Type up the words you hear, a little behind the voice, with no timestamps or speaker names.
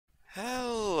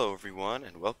Hello everyone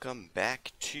and welcome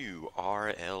back to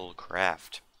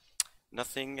RLCraft.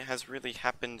 Nothing has really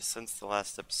happened since the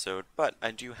last episode, but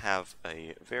I do have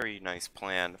a very nice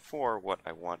plan for what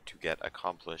I want to get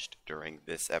accomplished during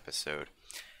this episode.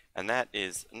 And that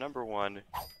is, number one,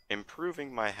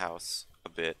 improving my house a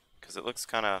bit, because it looks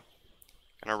kinda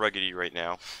ruggedy right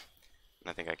now. And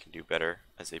I think I can do better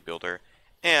as a builder.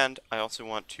 And I also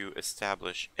want to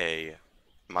establish a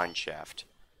mine shaft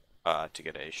to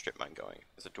get a strip mine going.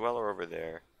 There's a dweller over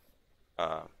there.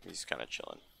 He's kind of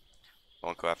chilling. I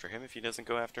won't go after him if he doesn't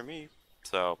go after me.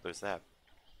 So there's that.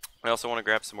 I also want to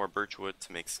grab some more birch wood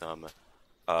to make some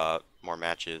more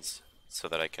matches so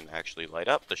that I can actually light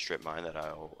up the strip mine that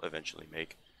I'll eventually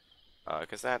make.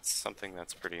 Because that's something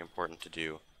that's pretty important to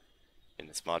do in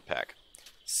this mod pack.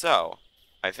 So,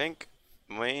 I think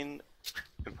the main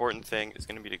important thing is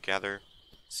going to be to gather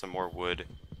some more wood.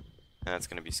 And that's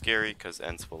going to be scary because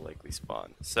ents will likely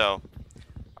spawn. So,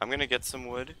 I'm going to get some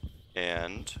wood,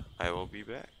 and I will be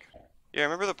back. Yeah,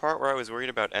 remember the part where I was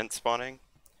worried about ent spawning?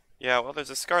 Yeah, well,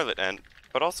 there's a scarlet ent,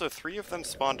 but also 3 of them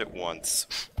spawned at once.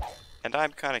 And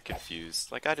I'm kind of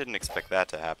confused. Like, I didn't expect that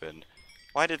to happen.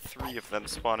 Why did 3 of them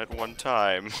spawn at one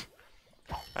time?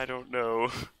 I don't know.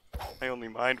 I only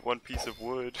mined 1 piece of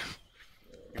wood.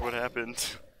 What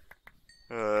happened?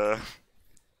 I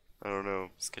don't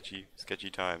know. Sketchy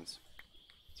times.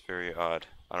 It's very odd.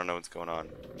 I don't know what's going on.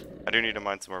 I do need to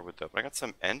mine some more wood though, but I got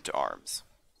some ent arms.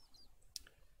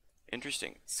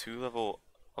 Interesting.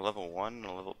 A level 1 and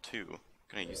a level 2. What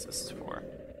can I use this for?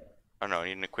 I don't know, I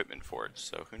need an equipment forge,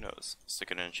 so who knows. Stick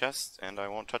it in a chest, and I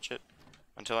won't touch it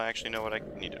until I actually know what I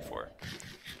need it for.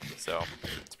 So,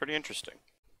 it's pretty interesting.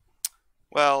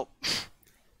 Well,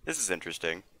 this is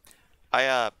interesting.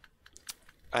 I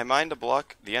mined a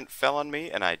block, the ent fell on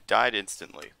me, and I died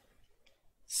instantly.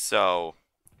 So,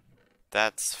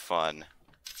 that's fun.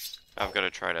 I'm gonna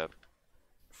try to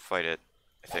fight it.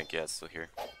 I think, yeah, it's still here.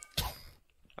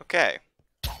 Okay.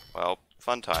 Well,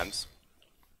 fun times.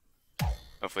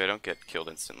 Hopefully I don't get killed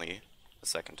instantly the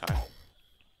second time.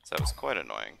 So that was quite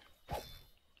annoying.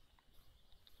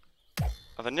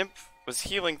 Oh, the nymph was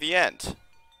healing the ent.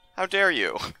 How dare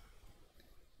you?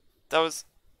 That was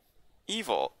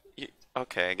evil.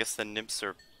 Okay, I guess the nymphs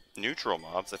are neutral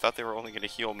mobs. I thought they were only going to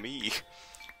heal me.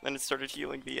 Then it started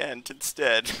healing the ent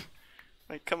instead.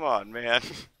 Like, come on, man.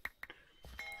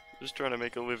 Just trying to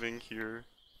make a living here.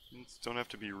 Just don't have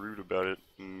to be rude about it,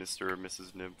 Mr. or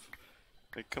Mrs. Nymph.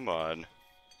 Like, come on.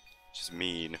 Just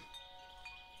mean.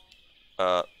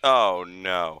 Oh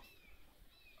no.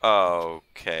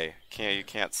 Okay. You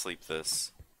can't sleep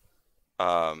this.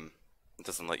 It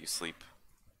doesn't let you sleep.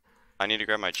 I need to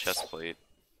grab my chest plate.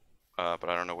 But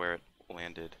I don't know where it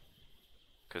landed.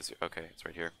 Okay, it's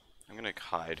right here. I'm gonna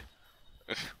hide.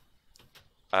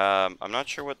 I'm not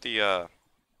sure what the,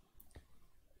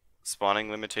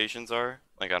 spawning limitations are.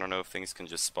 Like, I don't know if things can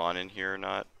just spawn in here or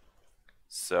not.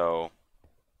 So,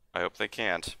 I hope they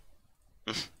can't.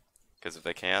 Because if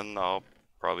they can, I'll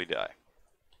probably die.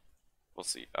 We'll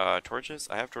see. Torches?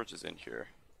 I have torches in here.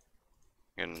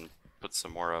 I can put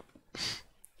some more up.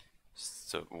 Just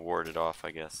to ward it off,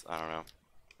 I guess. I don't know.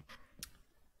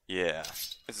 Yeah,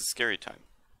 it's a scary time.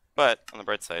 But, on the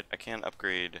bright side, I can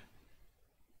upgrade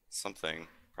something.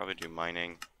 Probably do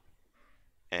mining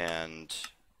and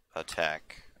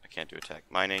attack. I can't do attack.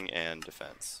 Mining and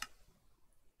defense.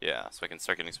 Yeah, so I can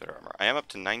start getting some better armor. I am up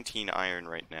to 19 iron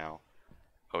right now,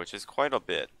 which is quite a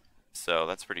bit. So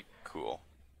that's pretty cool.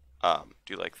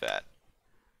 Do like that.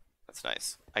 That's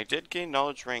nice. I did gain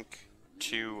knowledge rank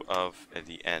 2 of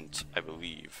the ent, I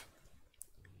believe.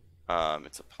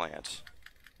 It's a plant.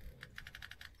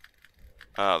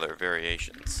 Oh, there are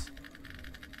variations.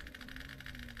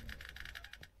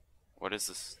 What is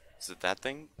this? Is it that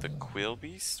thing? The quill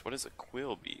beast? What is a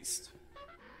quill beast?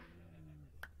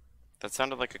 That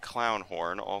sounded like a clown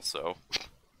horn also.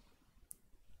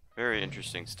 Very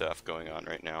interesting stuff going on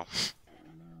right now.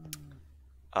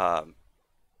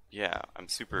 Yeah, I'm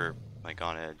super, like,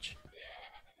 on edge.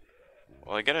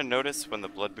 Will I get a notice when the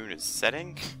blood moon is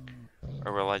setting?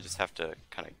 Or will I just have to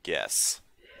kind of guess?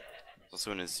 There's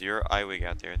also an Azure Eyewig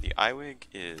out there. The Eyewig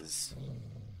is,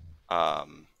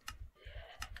 one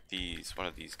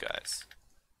of these guys.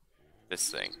 This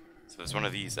thing. So there's one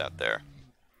of these out there.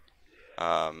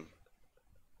 I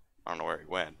don't know where he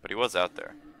went, but he was out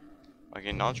there.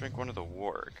 Okay, now I'll drink one of the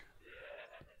warg.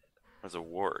 There's a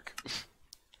warg.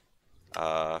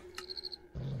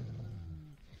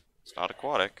 It's not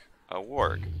aquatic. A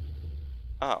warg.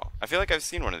 Oh, I feel like I've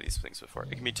seen one of these things before.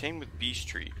 It can be tamed with beast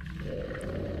treat.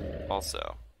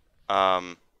 Also.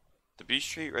 The beast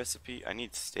treat recipe, I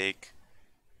need steak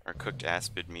or cooked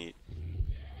aspid meat.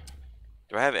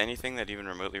 Do I have anything that even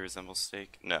remotely resembles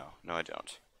steak? No, no I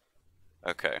don't.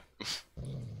 Okay.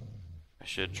 I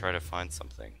should try to find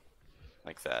something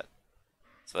like that,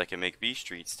 so that I can make bee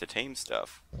streets to tame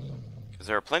stuff. Because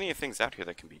there are plenty of things out here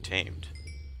that can be tamed.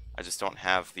 I just don't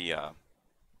have the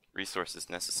resources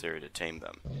necessary to tame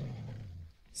them.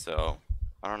 So,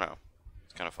 I don't know.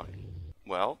 It's kind of funny.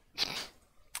 Well,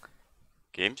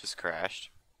 game just crashed.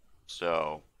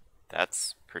 So,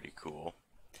 that's pretty cool.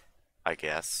 I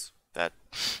guess. That...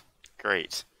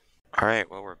 Great.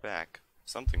 Alright, well we're back.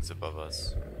 Something's above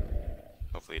us.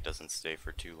 Hopefully it doesn't stay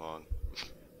for too long.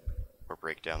 Or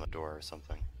break down the door or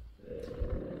something.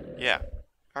 Yeah.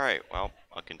 Alright, well,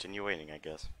 I'll continue waiting, I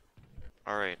guess.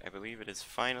 Alright, I believe it is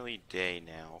finally day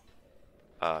now.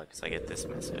 Because I get this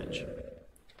message.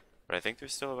 But I think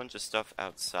there's still a bunch of stuff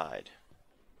outside.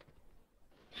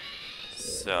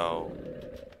 So,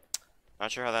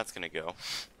 not sure how that's gonna go.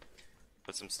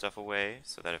 Put some stuff away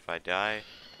so that if I die,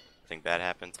 something bad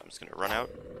happens, I'm just gonna run out.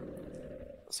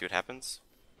 Let's see what happens.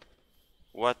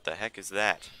 What the heck is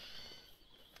that?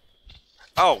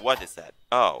 Oh, what is that?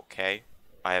 Oh, okay.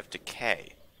 I have decay.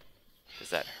 Does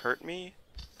that hurt me?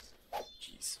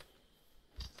 Jeez.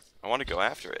 I want to go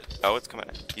after it. Oh, it's coming.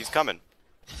 He's coming.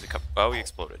 Oh, he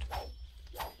exploded.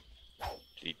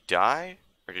 Did he die?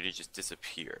 Or did he just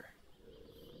disappear?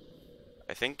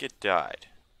 I think it died.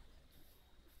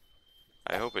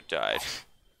 I hope it died.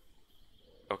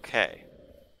 Okay.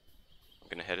 I'm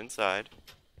gonna head inside.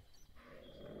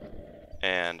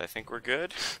 And I think we're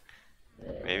good.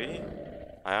 Maybe?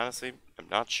 I honestly am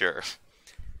not sure.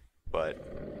 But,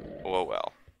 oh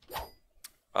well.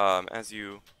 As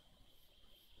you...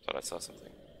 Thought I saw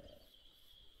something.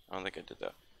 I don't think I did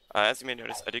though. As you may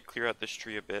notice, I did clear out this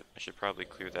tree a bit. I should probably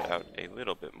clear that out a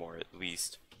little bit more at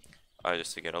least.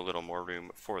 Just to get a little more room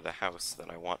for the house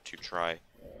that I want to try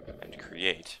and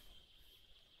create.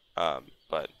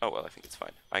 But, oh well, I think it's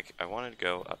fine. I wanted to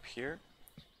go up here.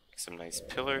 Make some nice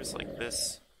pillars like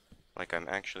this. Like I'm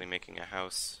actually making a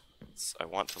house. I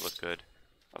want to look good.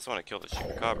 I also want to kill the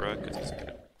chupacabra, because he's going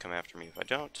to come after me if I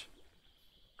don't.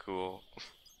 Cool.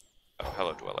 Oh,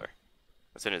 hello, dweller.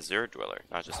 That's an Azure dweller,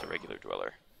 not just a regular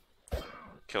dweller.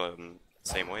 Kill him the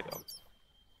same way, though.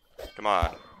 Come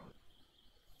on.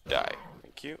 Die.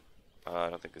 Thank you. I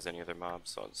don't think there's any other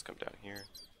mobs, so I'll just come down here.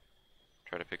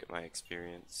 Try to pick up my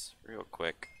experience real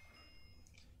quick.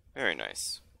 Very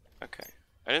nice. Okay.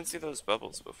 I didn't see those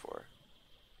bubbles before.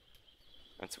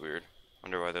 That's weird.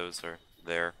 Wonder why those are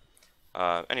there.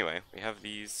 Anyway, we have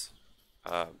these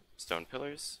stone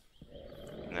pillars.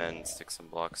 And then stick some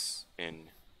blocks in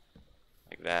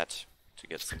like that to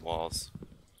get some walls.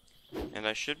 And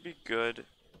I should be good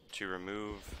to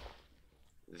remove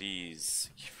these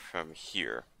from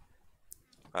here.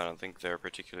 I don't think they're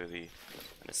particularly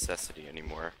a necessity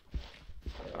anymore.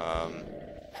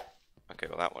 Okay,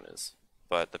 well that one is.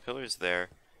 But the pillars there,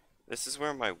 this is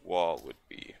where my wall would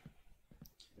be.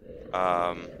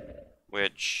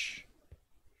 Which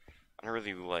I don't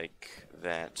really like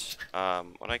that.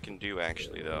 What I can do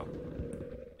actually though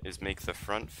is make the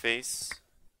front face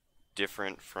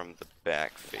different from the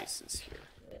back faces here.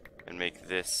 And make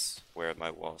this where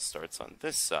my wall starts on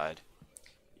this side,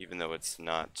 even though it's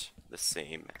not the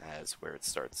same as where it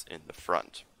starts in the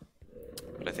front.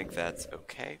 But I think that's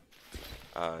okay.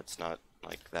 It's not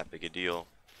like that big a deal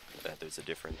that there's a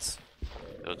difference.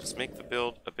 It'll just make the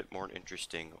build a bit more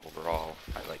interesting overall,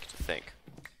 I like to think.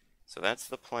 So that's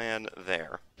the plan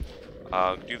there.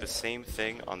 Do the same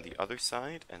thing on the other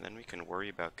side, and then we can worry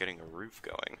about getting a roof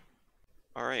going.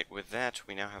 Alright, with that,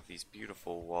 we now have these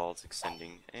beautiful walls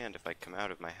extending, and if I come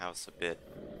out of my house a bit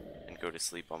and go to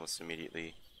sleep almost immediately,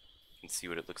 you can see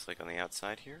what it looks like on the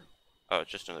outside here. Oh,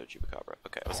 it's just another chupacabra.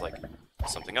 Okay, I was like,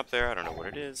 something up there, I don't know what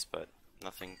it is, but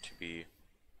nothing to be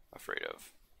afraid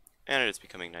of. And it is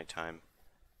becoming nighttime,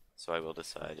 so I will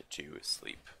decide to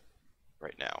sleep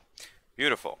right now.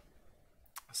 Beautiful.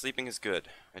 Sleeping is good.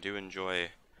 I do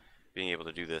enjoy being able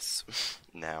to do this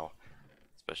now,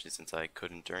 especially since I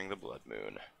couldn't during the blood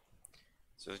moon.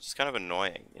 So it's just kind of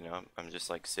annoying, you know? I'm just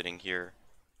like sitting here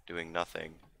doing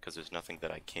nothing because there's nothing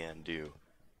that I can do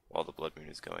while the blood moon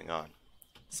is going on.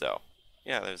 So,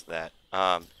 yeah, there's that.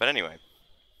 But anyway,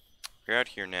 we're out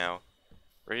here now,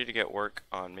 ready to get work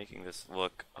on making this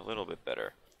look a little bit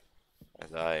better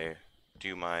as I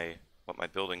do what my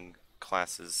building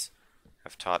classes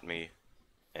have taught me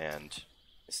and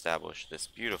establish this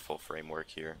beautiful framework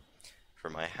here for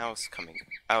my house coming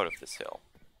out of this hill.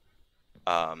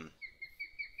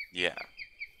 Yeah.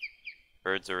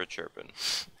 Birds are a-chirpin'.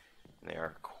 They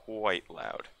are quite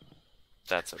loud.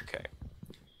 That's okay.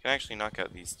 You can actually knock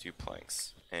out these two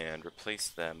planks and replace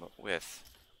them with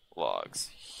logs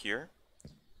here.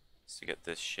 just to get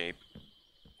this shape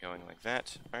going like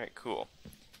that. Alright, cool.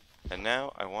 And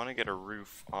now I want to get a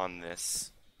roof on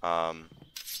this, so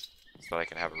that I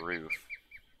can have a roof.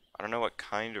 I don't know what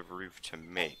kind of roof to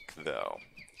make, though.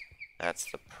 That's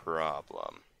the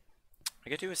problem. I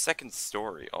could do a second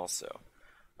story, also.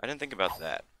 I didn't think about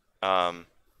that.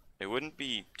 It wouldn't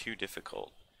be too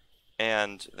difficult.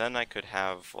 And then I could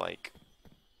have, like,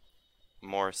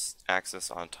 more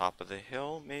access on top of the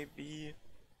hill, maybe?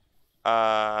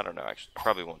 I don't know, actually. I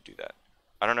probably won't do that.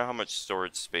 I don't know how much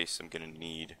storage space I'm gonna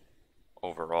need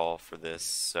overall for this,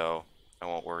 so I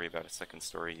won't worry about a second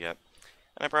story yet.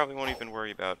 And I probably won't even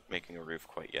worry about making a roof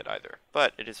quite yet either.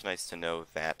 But it is nice to know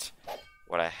that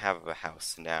what I have of a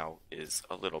house now is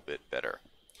a little bit better.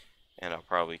 And I'll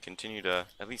probably continue to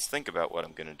at least think about what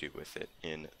I'm going to do with it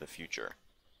in the future.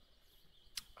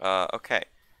 Okay,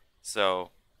 so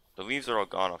the leaves are all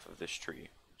gone off of this tree,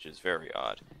 which is very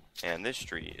odd. And this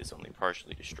tree is only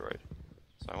partially destroyed.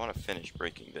 So I want to finish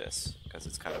breaking this, because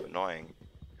it's kind of annoying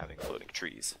having floating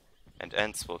trees. And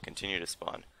Ents will continue to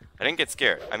spawn. I didn't get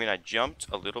scared. I mean, I jumped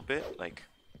a little bit, like,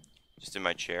 just in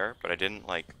my chair, but I didn't,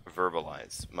 like,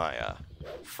 verbalize my,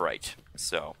 fright.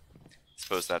 So, I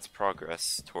suppose that's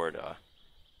progress toward,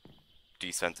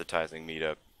 desensitizing me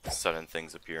to sudden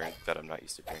things appearing that I'm not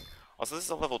used to appearing. Also, this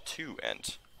is a level 2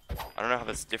 Ent. I don't know how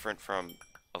that's different from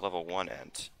a level 1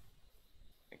 Ent.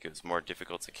 I think it was more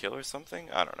difficult to kill or something?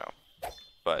 I don't know.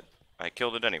 But I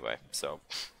killed it anyway, so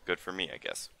good for me, I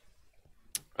guess.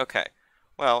 Okay,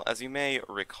 well, as you may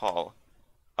recall,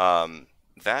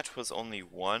 that was only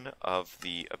one of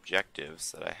the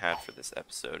objectives that I had for this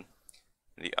episode.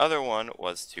 The other one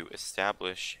was to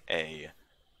establish a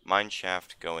mine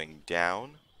shaft going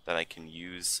down that I can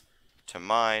use to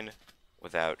mine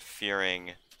without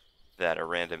fearing that a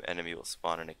random enemy will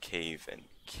spawn in a cave and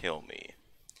kill me.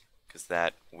 Because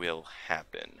that will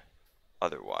happen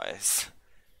otherwise.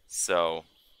 So,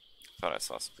 I thought I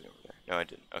saw something over there. No, I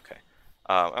didn't. Okay.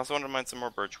 I also wanted to mine some more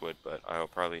birchwood, but I'll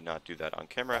probably not do that on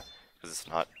camera, because it's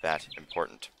not that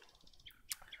important.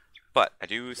 But I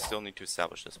do still need to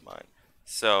establish this mine.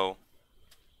 So,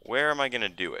 where am I going to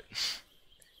do it?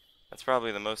 That's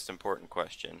probably the most important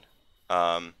question.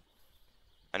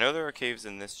 I know there are caves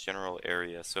in this general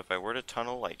area, so if I were to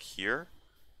tunnel, like, here,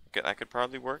 that could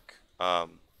probably work.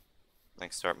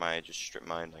 Like, start my just strip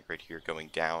mine, like, right here, going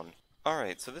down.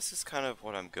 Alright, so this is kind of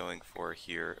what I'm going for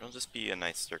here. It'll just be a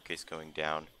nice staircase going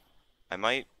down. I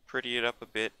might pretty it up a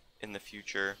bit in the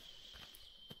future,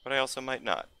 but I also might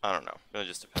not. I don't know. It really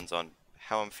just depends on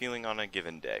how I'm feeling on a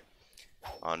given day,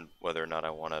 on whether or not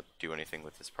I want to do anything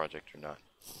with this project or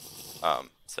not.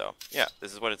 So, yeah,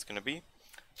 this is what it's going to be.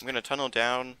 I'm going to tunnel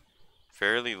down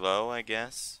fairly low, I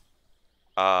guess.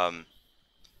 I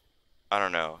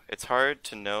don't know. It's hard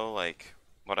to know, like,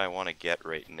 what I want to get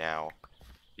right now.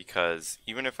 Because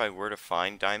even if I were to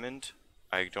find diamond,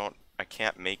 I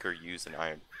can't make or use an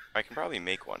iron. I can probably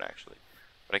make one actually,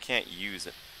 but I can't use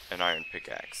an iron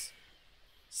pickaxe.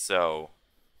 So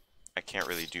I can't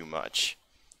really do much,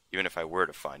 even if I were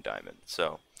to find diamond.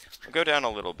 So I'll go down a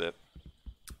little bit,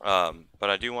 but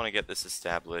I do want to get this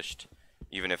established,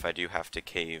 even if I do have to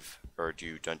cave or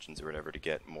do dungeons or whatever to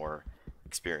get more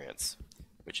experience,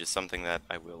 which is something that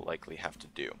I will likely have to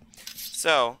do.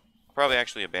 So I'll probably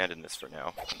actually abandon this for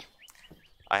now.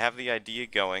 I have the idea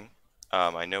going.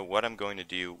 I know what I'm going to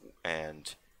do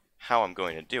and how I'm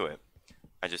going to do it.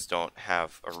 I just don't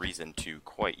have a reason to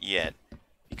quite yet,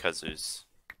 because there's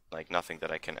like nothing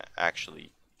that I can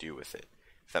actually do with it,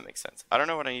 if that makes sense. I don't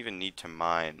know what I even need to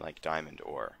mine, like diamond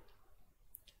ore.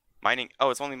 Mining, oh,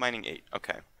 it's only mining 8,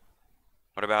 okay.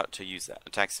 What about to use that?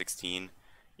 Attack 16?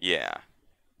 Yeah.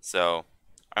 So,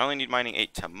 I only need mining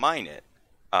 8 to mine it,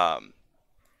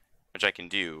 which I can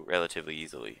do relatively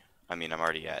easily. I mean, I'm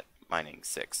already at mining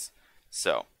 6.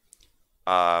 So,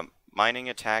 mining,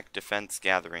 attack, defense,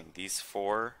 gathering. These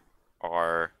 4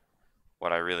 are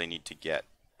what I really need to get.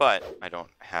 But I don't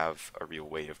have a real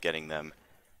way of getting them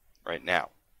right now.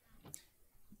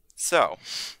 So,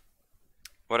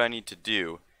 what I need to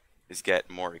do is get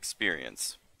more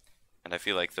experience. And I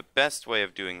feel like the best way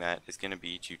of doing that is going to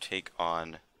be to take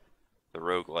on the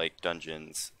roguelike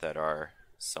dungeons that are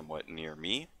somewhat near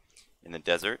me in the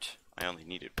desert. I only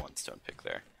needed 1 stone pick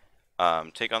there.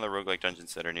 Take on the roguelike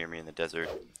dungeons that are near me in the desert,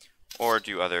 or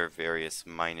do other various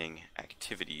mining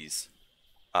activities.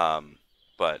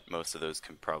 But most of those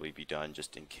can probably be done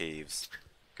just in caves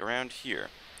around here.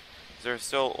 There are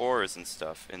still ores and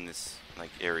stuff in this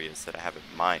like areas that I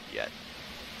haven't mined yet.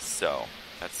 So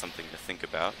that's something to think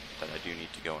about, that I do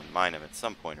need to go and mine them at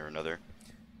some point or another,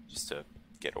 just to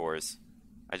get ores.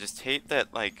 I just hate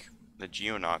that like the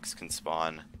Geonox can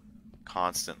spawn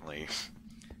constantly.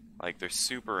 Like, they're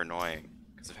super annoying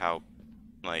because of how,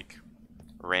 like,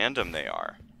 random they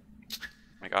are.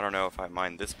 Like, I don't know if I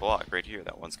mine this block right here,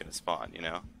 that one's gonna spawn, you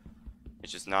know?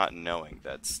 It's just not knowing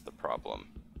that's the problem.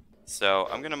 So,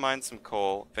 I'm gonna mine some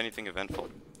coal, if anything eventful.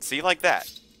 See, like that!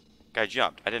 Guy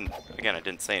jumped. I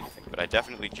didn't say anything, but I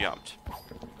definitely jumped.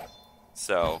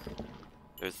 So,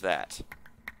 there's that.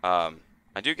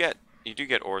 You do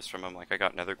get ores from him, like I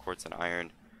got nether quartz and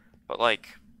iron, but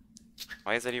like,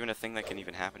 why is that even a thing that can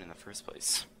even happen in the first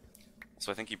place?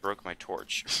 So I think he broke my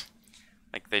torch.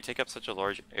 Like, they take up such a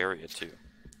large area too.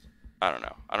 I don't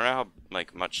know. I don't know how,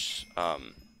 like, much,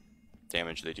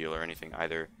 damage they deal or anything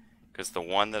either, because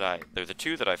they're the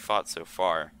two that I fought so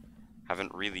far,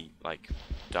 haven't really, like,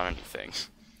 done anything.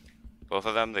 Both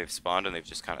of them, they've spawned and they've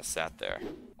just kind of sat there.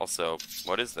 Also,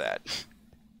 what is that?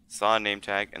 Saw a name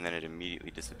tag and then it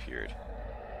immediately disappeared.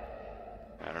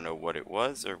 I don't know what it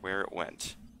was or where it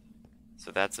went.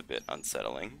 So that's a bit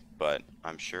unsettling, but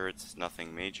I'm sure it's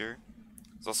nothing major.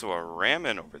 There's also a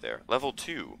Ramen over there. Level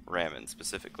 2 Ramen,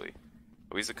 specifically.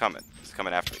 Oh, he's coming. He's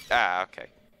coming after me. Ah, okay.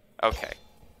 Okay.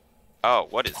 Oh,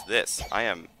 what is this? I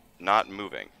am not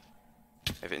moving.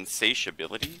 I have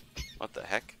insatiability? What the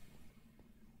heck?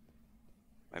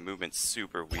 My movement's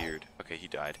super weird. Okay, he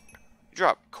died. You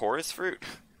dropped chorus fruit?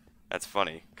 That's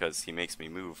funny, because he makes me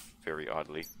move very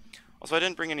oddly. Also, I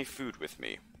didn't bring any food with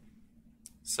me.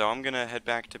 So I'm gonna head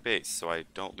back to base so I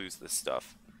don't lose this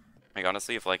stuff. Like,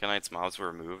 honestly, if Lycanite's mobs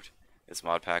were removed, this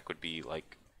mod pack would be,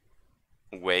 like,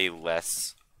 way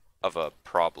less of a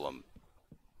problem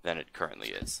than it currently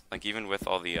is. Like, even with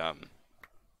all the,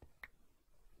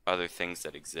 other things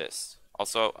that exist.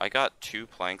 Also, I got 2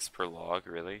 planks per log,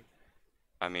 really.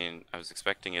 I mean, I was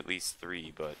expecting at least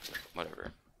 3, but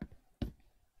whatever.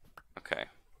 Okay,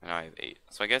 and now I have 8.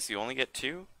 So I guess you only get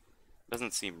 2?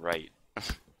 Doesn't seem right.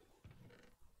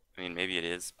 I mean, maybe it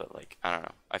is, but, like, I don't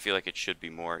know. I feel like it should be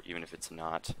more, even if it's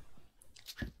not.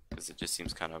 Because it just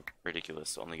seems kind of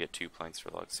ridiculous to only get 2 planks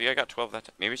for logs. See, I got 12 that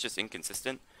time. Maybe it's just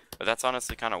inconsistent, but that's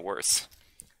honestly kind of worse.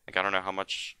 Like, I don't know how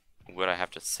much wood I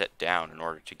have to set down in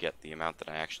order to get the amount that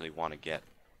I actually want to get.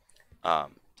 So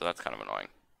that's kind of annoying.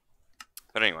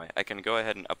 But anyway, I can go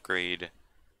ahead and upgrade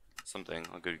something.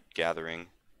 I'll go gathering.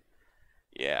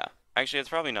 Yeah. Actually, it's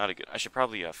probably not a good... I should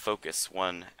probably focus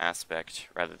one aspect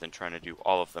rather than trying to do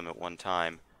all of them at one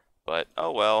time. But,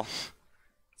 oh well.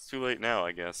 It's too late now,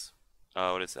 I guess.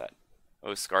 What is that?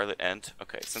 Oh, Scarlet Ent.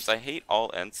 Okay, since I hate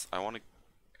all Ents, I want to...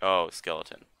 Oh,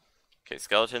 Skeleton. Okay,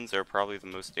 Skeletons are probably the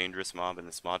most dangerous mob in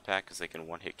this mod pack because they can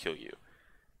one-hit kill you.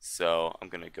 So, I'm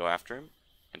going to go after him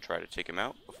and try to take him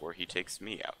out before he takes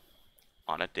me out.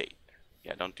 On a date.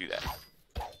 Yeah, don't do that.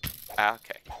 Ah,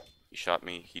 okay. He shot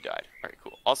me, he died. Alright,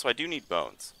 cool. Also, I do need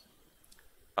bones.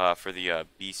 For the,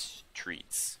 beast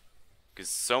treats. Because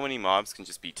so many mobs can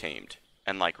just be tamed.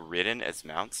 And, like, ridden as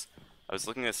mounts. I was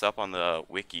looking this up on the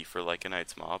wiki for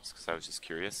Lycanite's mobs, because I was just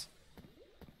curious.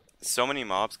 So many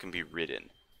mobs can be ridden.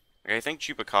 Like, I think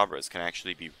Chupacabras can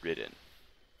actually be ridden.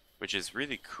 Which is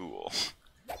really cool.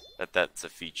 That's a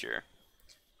feature.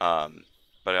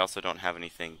 But I also don't have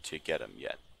anything to get them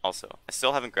yet. Also, I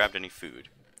still haven't grabbed any food.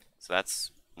 So that's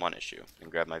one issue.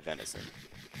 And grab my venison.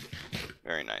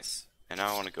 Very nice. And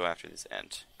now I want to go after this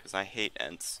Ent. Because I hate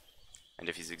Ents. And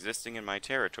if he's existing in my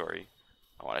territory,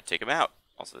 I want to take him out.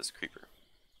 Also this creeper.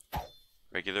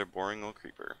 Regular boring old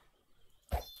creeper.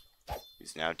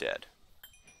 He's now dead.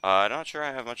 I'm not sure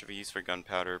I have much of a use for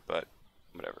gunpowder, but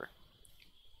whatever.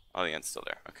 Oh, the Ent's still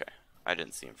there. Okay. I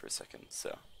didn't see him for a second,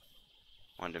 so...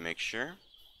 Wanted to make sure.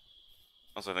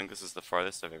 Also, I think this is the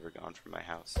farthest I've ever gone from my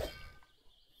house.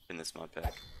 In this mod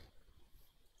pack.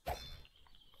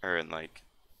 Or in, like,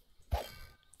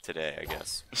 today, I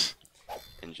guess.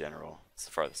 In general. It's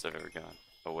the farthest I've ever gone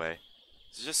away.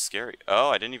 It's just scary. Oh,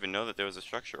 I didn't even know that there was a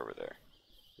structure over there.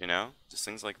 You know? Just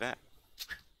things like that.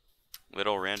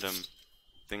 Little random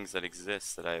things that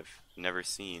exist that I've never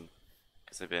seen.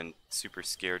 Because I've been super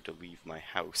scared to leave my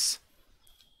house.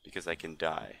 Because I can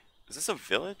die. Is this a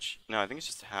village? No, I think it's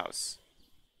just a house.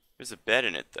 There's a bed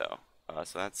in it, though.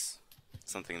 So that's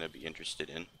something to be interested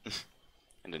in.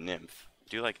 And a nymph. I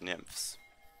do like nymphs.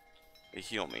 They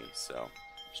heal me, so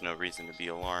there's no reason to be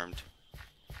alarmed.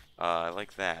 I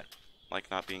like that. I like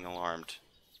not being alarmed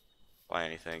by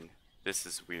anything. This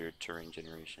is weird terrain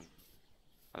generation.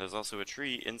 There's also a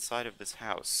tree inside of this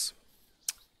house.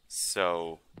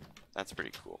 So, that's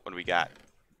pretty cool. What do we got?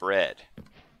 Bread.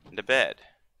 And a bed.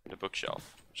 And a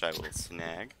bookshelf, which I will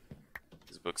snag.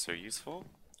 Because books are useful.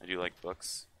 I do like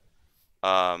books.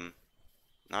 Not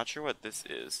sure what this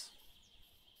is.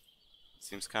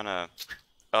 Seems kind of...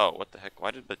 Oh, what the heck?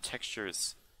 Why did the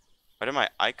textures... Why did my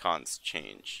icons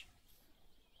change?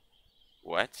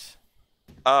 What?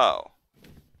 Oh,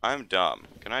 I'm dumb.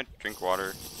 Can I drink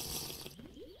water?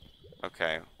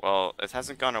 Okay, well, it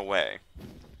hasn't gone away.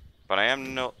 But I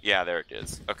am no... Yeah, there it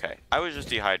is. Okay, I was just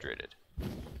dehydrated.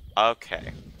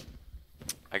 Okay.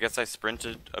 I guess I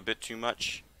sprinted a bit too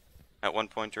much at one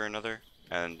point or another,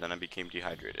 and then I became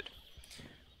dehydrated.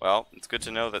 Well, it's good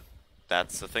to know that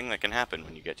that's a thing that can happen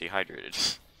when you get dehydrated.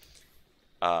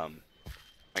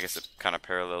 I guess it kind of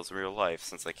parallels real life,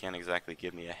 since they can't exactly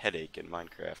give me a headache in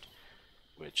Minecraft,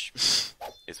 which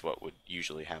is what would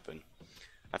usually happen.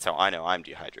 That's how I know I'm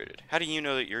dehydrated. How do you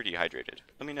know that you're dehydrated?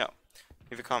 Let me know.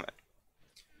 Leave a comment.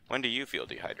 When do you feel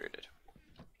dehydrated?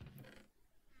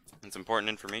 It's important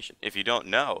information. If you don't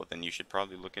know, then you should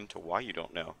probably look into why you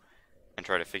don't know and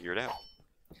try to figure it out.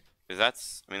 Because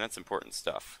that's important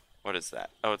stuff. What is that?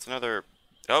 Oh, it's another...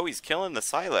 Oh, he's killing the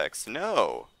Silex.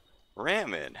 No!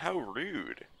 Ramen, how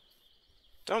rude.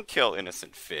 Don't kill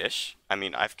innocent fish. I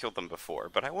mean, I've killed them before,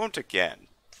 but I won't again.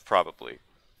 Probably.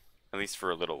 At least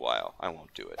for a little while. I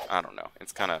won't do it. I don't know.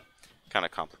 It's kind of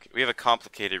complicated. We have a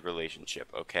complicated relationship,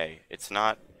 okay? It's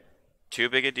not too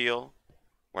big a deal.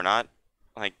 We're not,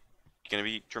 like, gonna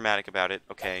be dramatic about it,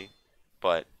 okay?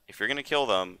 But if you're gonna kill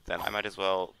them, then I might as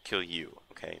well kill you,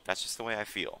 okay? That's just the way I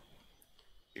feel.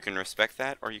 You can respect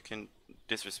that, or you can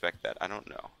disrespect that. I don't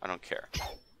know. I don't care.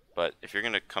 But if you're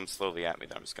gonna come slowly at me,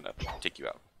 then I'm just gonna take you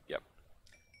out. Yep.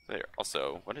 There.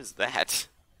 Also, what is that?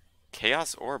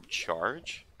 Chaos Orb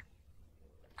Charge?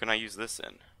 What can I use this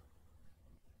in?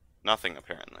 Nothing,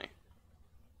 apparently.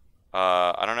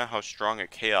 I don't know how strong a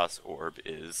Chaos Orb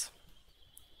is,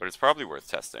 but it's probably worth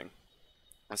testing.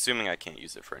 Assuming I can't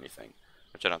use it for anything,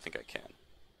 which I don't think I can.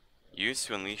 Use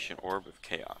to unleash an Orb of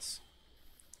Chaos.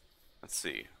 Let's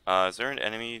see. Is there an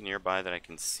enemy nearby that I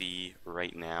can see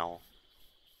right now?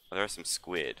 Oh, there are some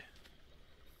squid.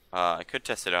 I could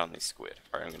test it out on these squid.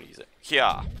 Alright, I'm gonna use it.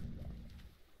 Yeah!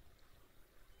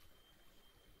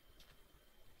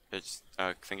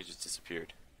 I think it just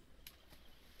disappeared.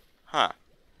 Huh.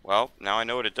 Well, now I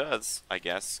know what it does, I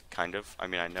guess. Kind of. I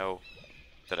mean, I know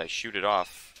that I shoot it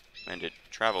off, and it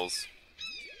travels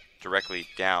directly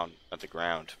down at the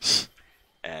ground,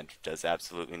 and does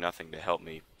absolutely nothing to help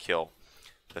me kill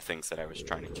the things that I was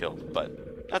trying to kill.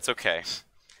 But that's okay.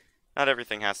 Not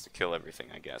everything has to kill everything,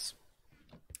 I guess.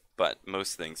 But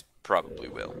most things probably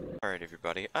will. Alright,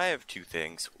 everybody. I have two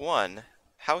things. One,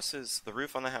 the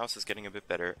roof on the house is getting a bit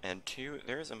better, and two,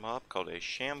 there is a mob called a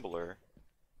Shambler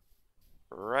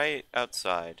right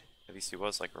outside. At least he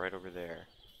was, like, right over there.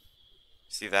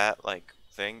 See that, like,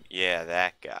 thing? Yeah,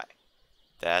 that guy.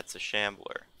 That's a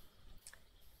Shambler.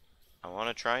 I want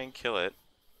to try and kill it.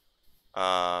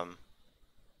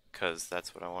 Because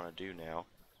that's what I want to do now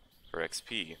for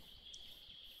XP.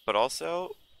 But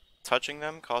also, touching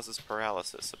them causes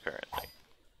paralysis, apparently.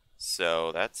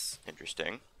 So, that's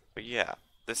interesting. But yeah,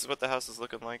 this is what the house is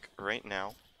looking like right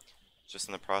now. Just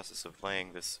in the process of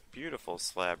laying this beautiful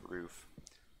slab roof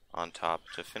on top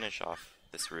to finish off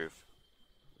this roof.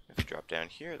 If you drop down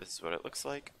here, this is what it looks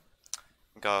like.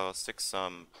 I'll stick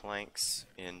some planks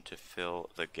in to fill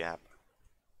the gap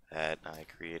that I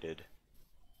created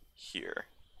here.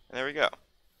 And there we go.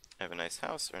 I have a nice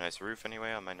house, or a nice roof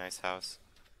anyway, on my nice house.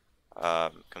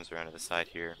 Comes around to the side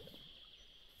here.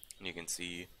 And you can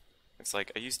see, looks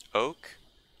like I used oak,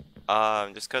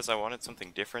 just because I wanted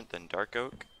something different than dark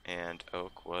oak, and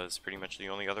oak was pretty much the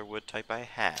only other wood type I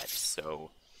had,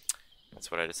 so that's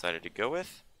what I decided to go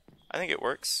with. I think it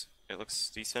works. It looks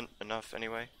decent enough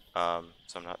anyway, so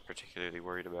I'm not particularly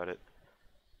worried about it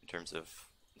in terms of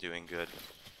doing good.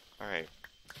 Alright.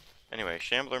 Anyway,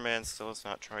 Shambler Man still has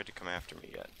not tried to come after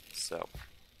me yet, so...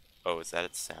 Oh, is that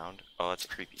its sound? Oh, that's a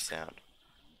creepy sound.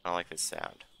 I don't like this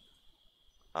sound.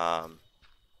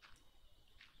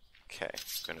 Okay,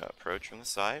 I'm gonna approach from the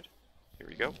side. Here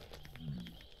we go.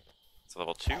 It's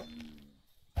level 2.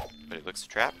 But it looks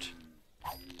trapped.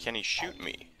 Can he shoot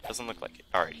me? Doesn't look like it.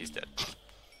 Alright, he's dead.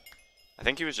 I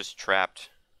think he was just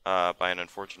trapped by an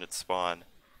unfortunate spawn,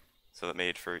 so that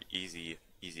made for easy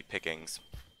pickings.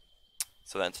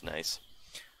 So that's nice.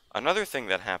 Another thing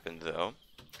that happened, though,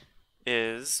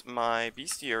 is my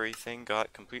bestiary thing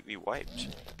got completely wiped.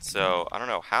 So I don't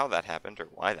know how that happened or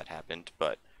why that happened,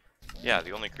 but yeah,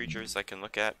 the only creatures I can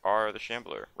look at are the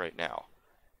Shambler right now.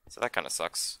 So that kind of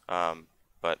sucks.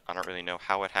 But I don't really know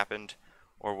how it happened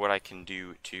or what I can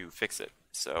do to fix it.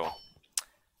 So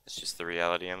it's just the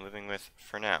reality I'm living with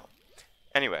for now.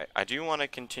 Anyway, I do want to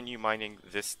continue mining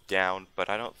this down, but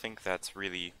I don't think that's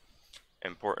really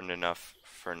important enough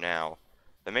for now.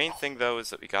 The main thing, though, is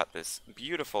that we got this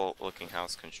beautiful looking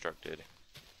house constructed,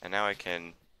 and now I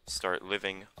can start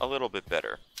living a little bit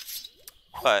better.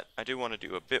 But I do want to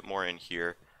do a bit more in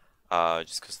here.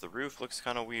 just because the roof looks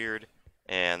kind of weird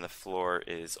and the floor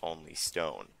is only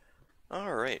stone.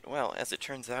 Alright, well, as it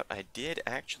turns out, I did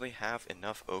actually have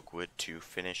enough oak wood to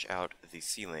finish out the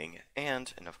ceiling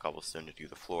and enough cobblestone to do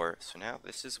the floor, so now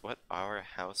this is what our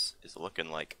house is looking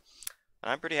like.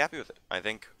 And I'm pretty happy with it. I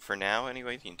think, for now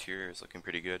anyway, the interior is looking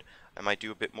pretty good. I might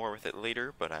do a bit more with it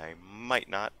later, but I might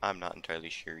not. I'm not entirely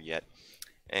sure yet.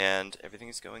 And everything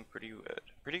is going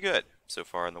pretty good so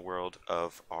far in the world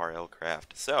of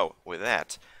RLCraft. So, with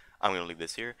that, I'm going to leave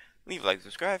this here. Leave a like,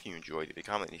 subscribe if you enjoyed, leave a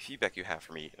comment, any feedback you have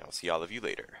for me, and I'll see all of you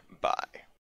later. Bye.